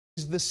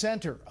the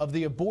center of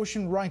the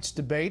abortion rights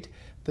debate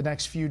the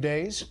next few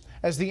days.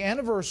 As the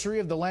anniversary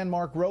of the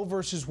landmark Roe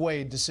v.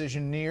 Wade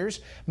decision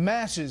nears,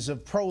 masses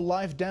of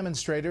pro-life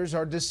demonstrators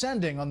are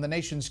descending on the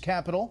nation's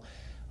capital,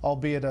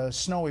 albeit a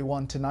snowy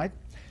one tonight.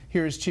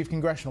 Here's Chief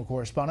Congressional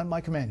Correspondent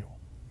Mike Emanuel.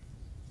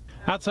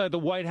 Outside the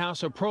White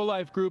House, a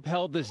pro-life group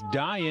held this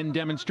die-in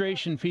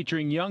demonstration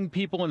featuring young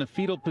people in a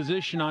fetal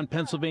position on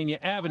Pennsylvania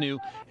Avenue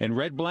and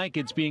red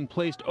blankets being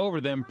placed over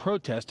them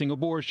protesting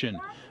abortion.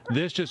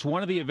 This just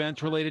one of the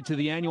events related to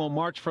the annual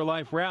March for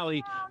Life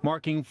rally,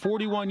 marking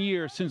 41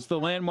 years since the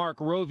landmark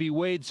Roe v.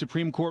 Wade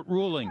Supreme Court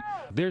ruling.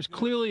 There's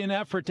clearly an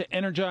effort to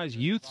energize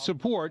youth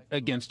support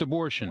against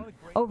abortion.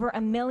 Over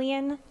 1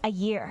 million a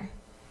year.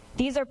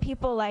 These are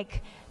people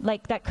like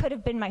that could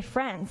have been my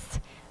friends.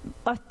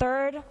 A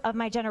third of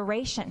my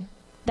generation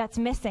that's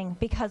missing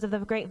because of the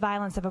great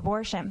violence of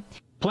abortion.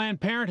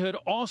 Planned Parenthood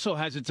also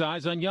has its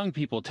eyes on young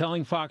people,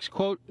 telling Fox,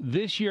 quote,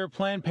 this year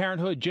Planned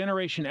Parenthood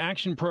Generation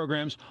Action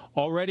programs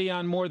already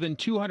on more than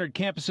 200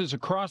 campuses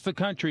across the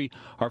country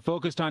are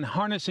focused on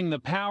harnessing the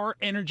power,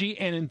 energy,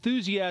 and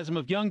enthusiasm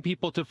of young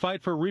people to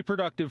fight for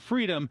reproductive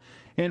freedom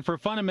and for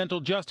fundamental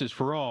justice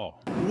for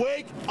all.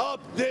 Wake up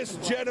this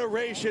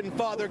generation,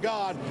 Father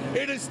God.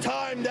 It is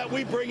time that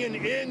we bring an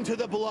end to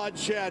the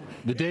bloodshed.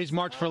 The day's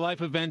March for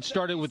Life event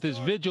started with this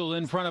vigil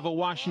in front of a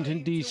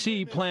Washington,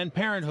 D.C. Planned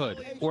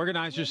Parenthood.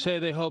 Organizers say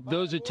they hope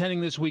those attending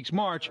this week's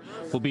march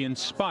will be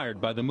inspired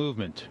by the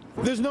movement.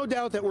 There's no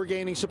doubt that we're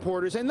gaining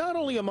supporters, and not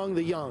only among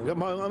the young,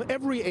 among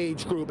every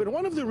age group. And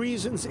one of the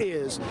reasons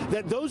is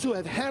that those who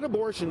have had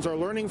abortions are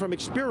learning from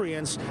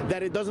experience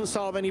that it doesn't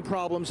solve any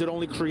problems, it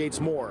only creates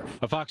more.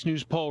 A Fox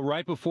News poll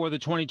right before the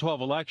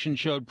 2012 election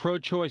showed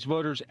pro-choice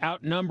voters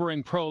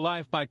outnumbering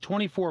pro-life by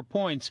 24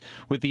 points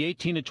with the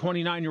 18 to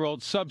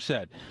 29-year-old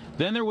subset.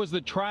 Then there was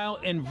the trial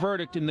and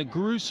verdict in the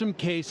gruesome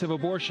case of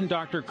abortion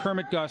doctor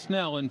Kermit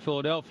Gosnell in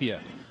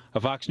Philadelphia. A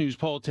Fox News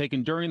poll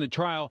taken during the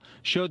trial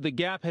showed the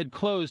gap had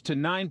closed to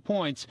 9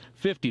 points,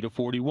 50 to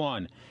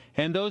 41.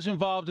 And those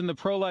involved in the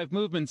pro-life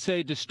movement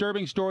say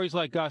disturbing stories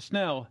like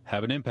Gosnell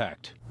have an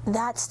impact.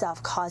 That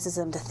stuff causes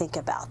them to think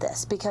about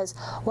this, because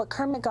what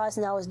Kermit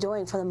Gosnell was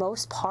doing for the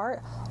most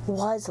part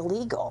was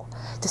legal.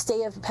 The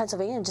state of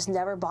Pennsylvania just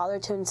never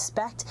bothered to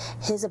inspect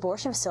his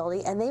abortion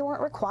facility, and they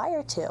weren't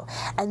required to.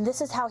 And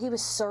this is how he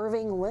was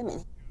serving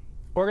women.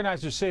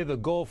 Organizers say the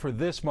goal for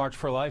this March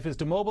for Life is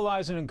to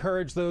mobilize and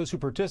encourage those who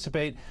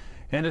participate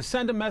and to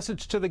send a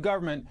message to the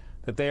government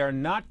that they are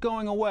not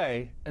going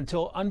away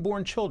until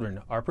unborn children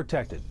are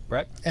protected.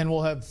 Brett? And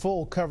we'll have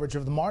full coverage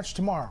of the march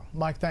tomorrow.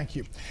 Mike, thank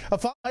you. A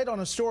fight on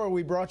a story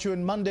we brought you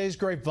in Monday's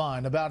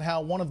Grapevine about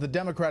how one of the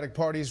Democratic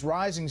Party's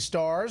rising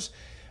stars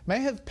may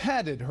have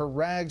padded her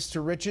rags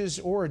to riches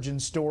origin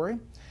story.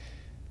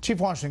 Chief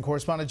Washington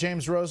correspondent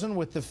James Rosen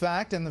with the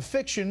fact and the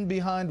fiction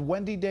behind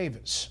Wendy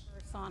Davis.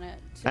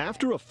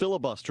 After a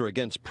filibuster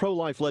against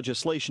pro-life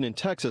legislation in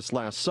Texas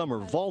last summer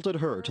vaulted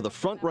her to the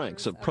front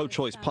ranks of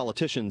pro-choice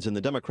politicians in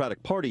the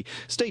Democratic Party,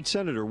 State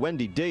Senator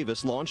Wendy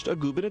Davis launched a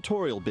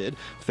gubernatorial bid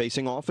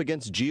facing off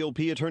against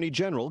GOP Attorney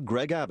General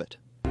Greg Abbott.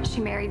 She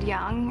married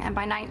young and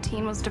by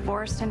 19 was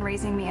divorced and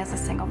raising me as a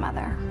single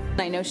mother.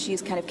 I know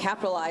she's kind of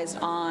capitalized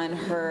on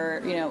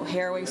her,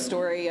 harrowing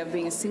story of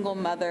being a single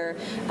mother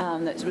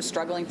that was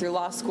struggling through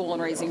law school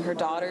and raising her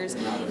daughters,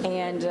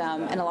 and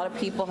a lot of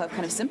people have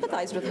kind of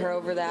sympathized with her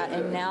over that.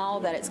 And now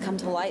that it's come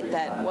to light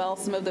that, well,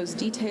 some of those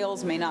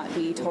details may not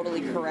be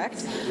totally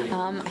correct,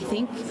 I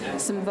think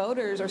some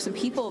voters or some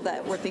people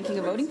that were thinking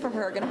of voting for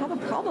her are going to have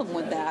a problem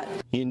with that.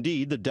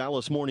 Indeed, the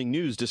Dallas Morning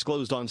News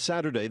disclosed on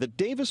Saturday that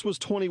Davis was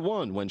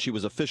 21 when she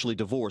was officially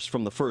divorced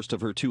from the first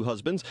of her two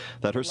husbands,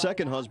 that her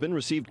second husband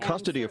received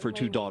custody of her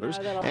two daughters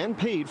and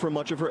paid for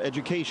much of her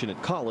education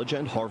at college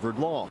and Harvard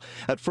Law.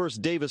 At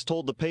first, Davis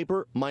told the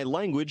paper, "My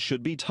language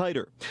should be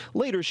tighter."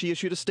 Later, she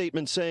issued a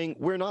statement saying,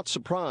 "We're not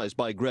surprised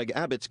by Greg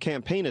Abbott's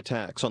campaign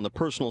attacks on the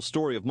personal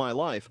story of my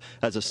life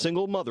as a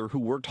single mother who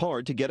worked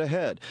hard to get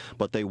ahead.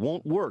 But they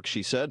won't work,"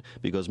 she said,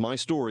 "because my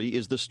story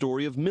is the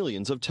story of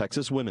millions of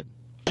Texas women."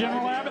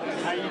 General Abbott,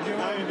 how you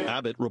doing?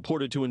 Abbott,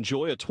 reported to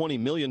enjoy a $20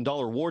 million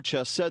war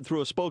chest, said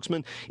through a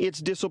spokesman, "It's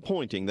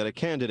disappointing that a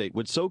candidate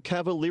would so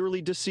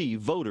cavalierly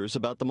deceive voters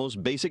about the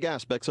most basic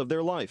aspects of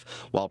their life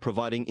while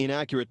providing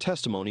inaccurate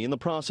testimony in the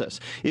process.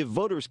 If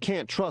voters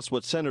can't trust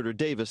what Senator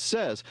Davis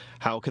says,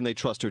 how can they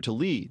trust her to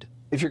lead?"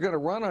 If you're going to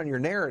run on your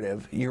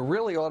narrative, you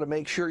really ought to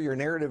make sure your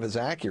narrative is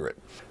accurate.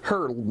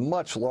 Her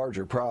much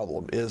larger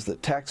problem is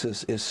that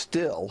Texas is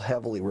still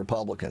heavily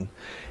Republican,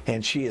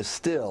 and she is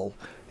still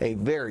a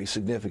very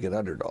significant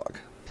underdog.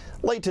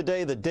 Late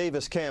today, the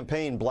Davis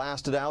campaign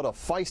blasted out a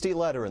feisty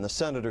letter in the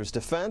senator's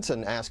defense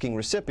and asking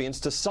recipients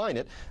to sign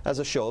it as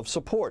a show of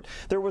support.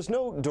 There was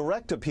no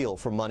direct appeal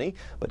for money,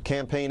 but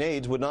campaign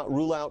aides would not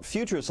rule out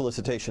future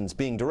solicitations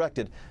being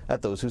directed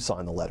at those who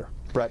signed the letter.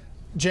 Brett?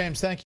 James, thank you.